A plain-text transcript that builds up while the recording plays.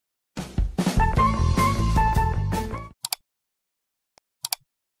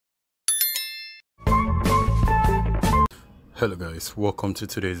Hello guys, welcome to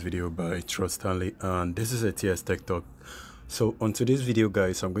today's video by Trust Stanley, and this is a TS Tech Talk. So on today's video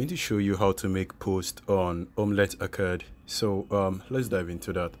guys, I'm going to show you how to make post on Omlet Arcade. So let's dive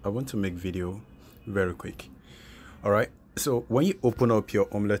into that. I want to make video very quick. Alright, so when you open up your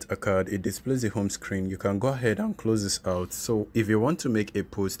Omlet Arcade, it displays the home screen. You can go ahead and close this out. So if you want to make a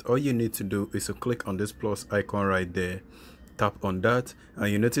post, all you need to do is to click on this plus icon right there. Tap on that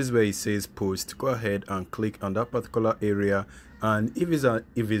and you notice where it says post. Go ahead and click on that particular area, and if it's a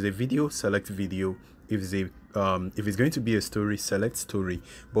video, select video. If it's going to be a story, select story.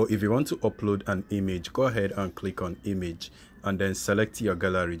 But if you want to upload an image, go ahead and click on image and then select your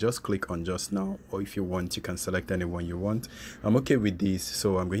gallery. Just click on just now, or if you want, you can select anyone you want. I'm okay with this,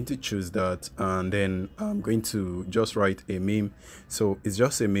 so I'm going to choose that, and then I'm going to just write a meme. So it's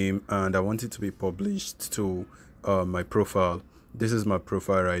just a meme and I want it to be published to my profile. This is my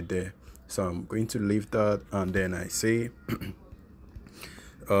profile right there, so I'm going to leave that, and then I say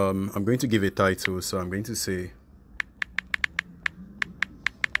I'm going to give a title, so I'm going to say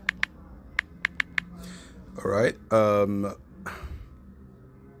all right, I'm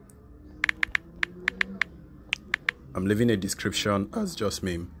leaving a description as just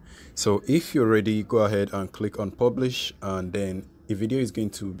meme. So if you're ready, go ahead and click on publish, and then a video is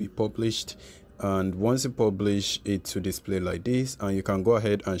going to be published. And once you publish it, to display like this, and you can go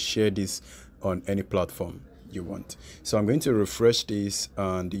ahead and share this on any platform you want. So I'm going to refresh this,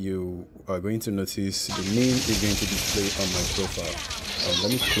 and you are going to notice the name is going to display on my profile.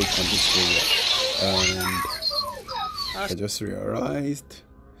 Let me click on this area, and I just realized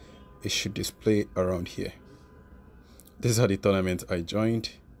it should display around here. This is the tournament I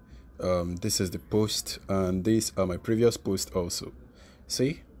joined. This is the post, and these are my previous posts also.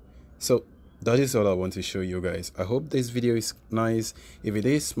 See? So that is all I want to show you guys. I hope this video is nice. If it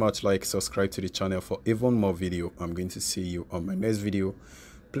is, smash like, subscribe to the channel for even more video. I'm going to see you on my next video.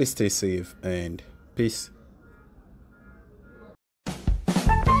 Please stay safe and peace.